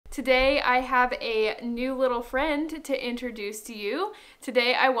Today I have a new little friend to introduce to you.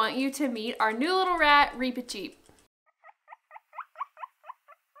 Today I want you to meet our new little rat, Reepicheep.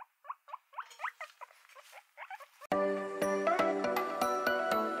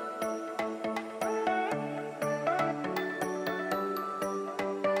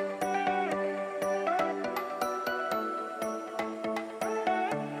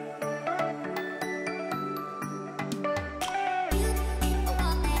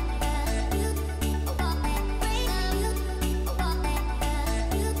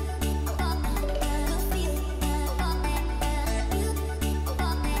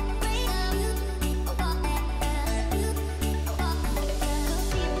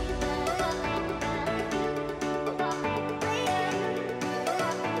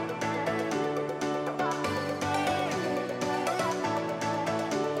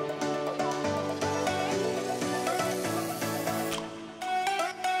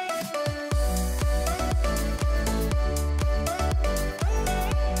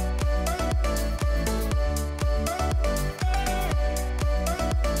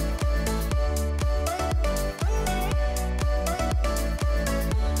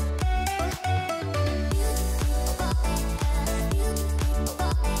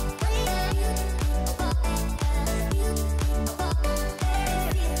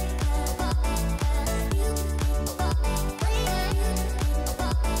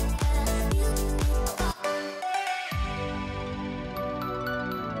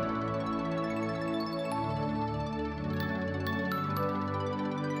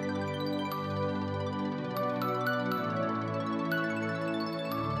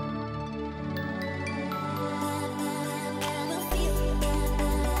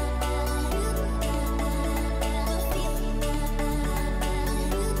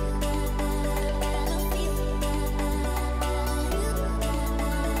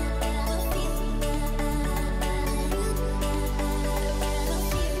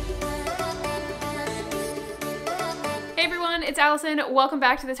 It's Allison. Welcome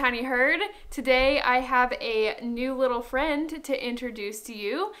back to the Tiny Herd. Today I have a new little friend to introduce to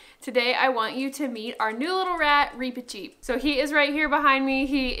you. Today I want you to meet our new little rat, Reepicheep. So he is right here behind me.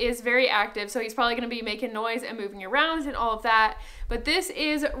 He is very active, so he's probably going to be making noise and moving around and all of that. But this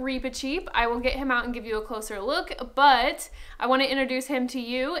is Reepicheep. I will get him out and give you a closer look, but I want to introduce him to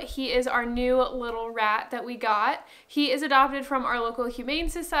you. He is our new little rat that we got. He is adopted from our local humane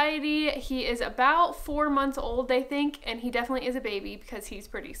society. He is about 4 months old, I think, and he definitely is a baby because he's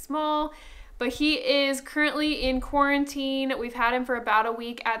pretty small. But he is currently in quarantine. We've had him for about a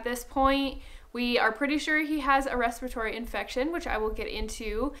week at this point. We are pretty sure he has a respiratory infection, which I will get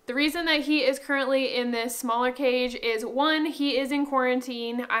into. The reason that he is currently in this smaller cage is, one, he is in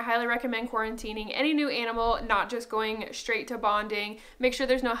quarantine. I highly recommend quarantining any new animal, not just going straight to bonding. Make sure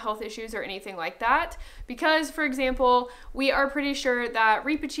there's no health issues or anything like that. Because, for example, we are pretty sure that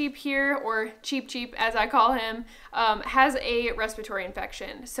Reepicheep here, or Cheep Cheep as I call him, has a respiratory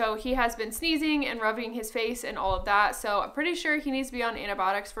infection. So he has been sneezing and rubbing his face and all of that. So I'm pretty sure he needs to be on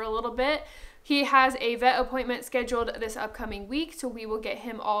antibiotics for a little bit. He has a vet appointment scheduled this upcoming week, so we will get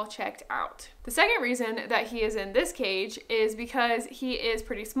him all checked out. The second reason that he is in this cage is because he is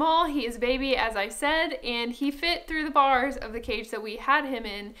pretty small. He is a baby, as I said, and he fit through the bars of the cage that we had him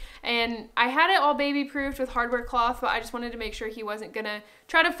in. And I had it all baby-proofed with hardware cloth, but I just wanted to make sure he wasn't gonna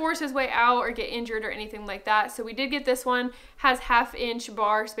try to force his way out or get injured or anything like that. So we did get this one, has 1/2-inch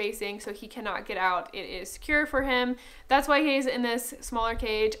bar spacing, so he cannot get out. It is secure for him. That's why he's in this smaller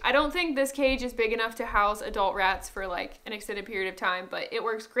cage. I don't think this cage is big enough to house adult rats for like an extended period of time, but it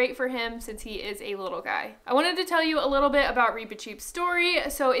works great for him since he is a little guy. I wanted to tell you a little bit about Reepicheep's story.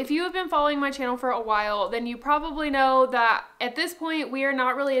 So if you have been following my channel for a while, then you probably know that at this point we are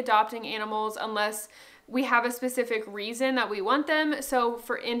not really adopting animals unless we have a specific reason that we want them. So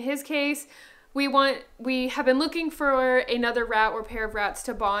in his case, we have been looking for another rat or pair of rats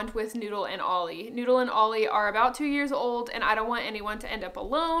to bond with Noodle and Ollie. Noodle and Ollie are about 2 years old, and I don't want anyone to end up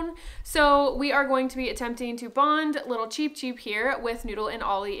alone. So we are going to be attempting to bond little Cheep Cheep here with Noodle and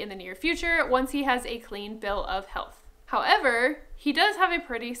Ollie in the near future once he has a clean bill of health. However, he does have a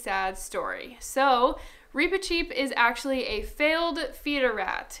pretty sad story. So Reepicheep is actually a failed feeder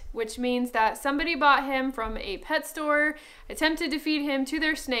rat, which means that somebody bought him from a pet store, attempted to feed him to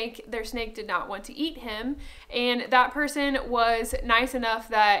their snake did not want to eat him, and that person was nice enough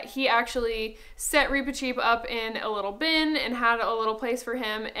that he actually set Reepicheep up in a little bin and had a little place for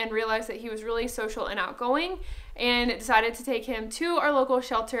him and realized that he was really social and outgoing and decided to take him to our local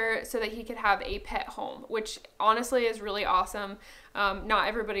shelter so that he could have a pet home, which honestly is really awesome. Not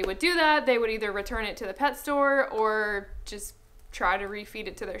everybody would do that. They would either return it to the pet store or just try to refeed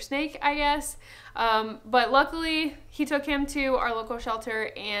it to their snake, I guess. But luckily he took him to our local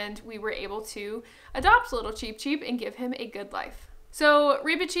shelter and we were able to adopt little Cheep and give him a good life. So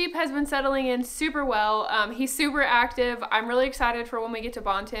Reepicheep has been settling in super well. He's super active. I'm really excited for when we get to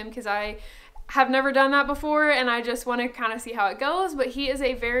bond him because I have never done that before and I just want to kind of see how it goes, but he is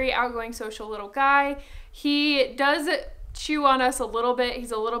a very outgoing social little guy. He does chew on us a little bit.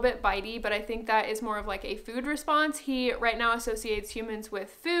 He's a little bit bitey, but I think that is more of like a food response. He right now associates humans with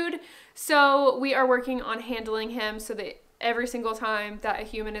food, so we are working on handling him so that every single time that a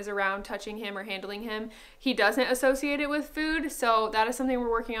human is around touching him or handling him, he doesn't associate it with food. So that is something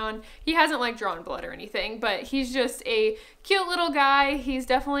we're working on. He hasn't like drawn blood or anything, but he's just a cute little guy. He's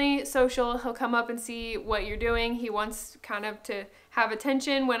definitely social. He'll come up and see what you're doing. He wants kind of to have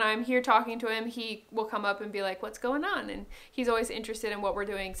attention. When I'm here talking to him, he will come up and be like, what's going on? And he's always interested in what we're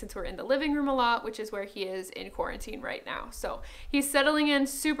doing since we're in the living room a lot, which is where he is in quarantine right now. So he's settling in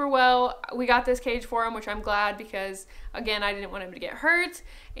super well. We got this cage for him, which I'm glad because, again, I didn't want him to get hurt.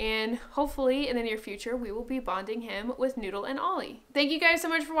 And hopefully in the near future, we will be bonding him with Noodle and Ollie. Thank you guys so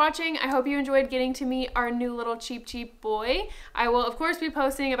much for watching. I hope you enjoyed getting to meet our new little Cheep boy. I will, of course, be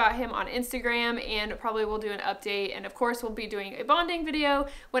posting about him on Instagram and probably will do an update. And of course, we'll be doing a bonding video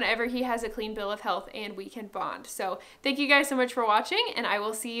whenever he has a clean bill of health and we can bond. So thank you guys so much for watching and I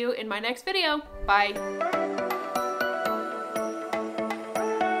will see you in my next video. Bye.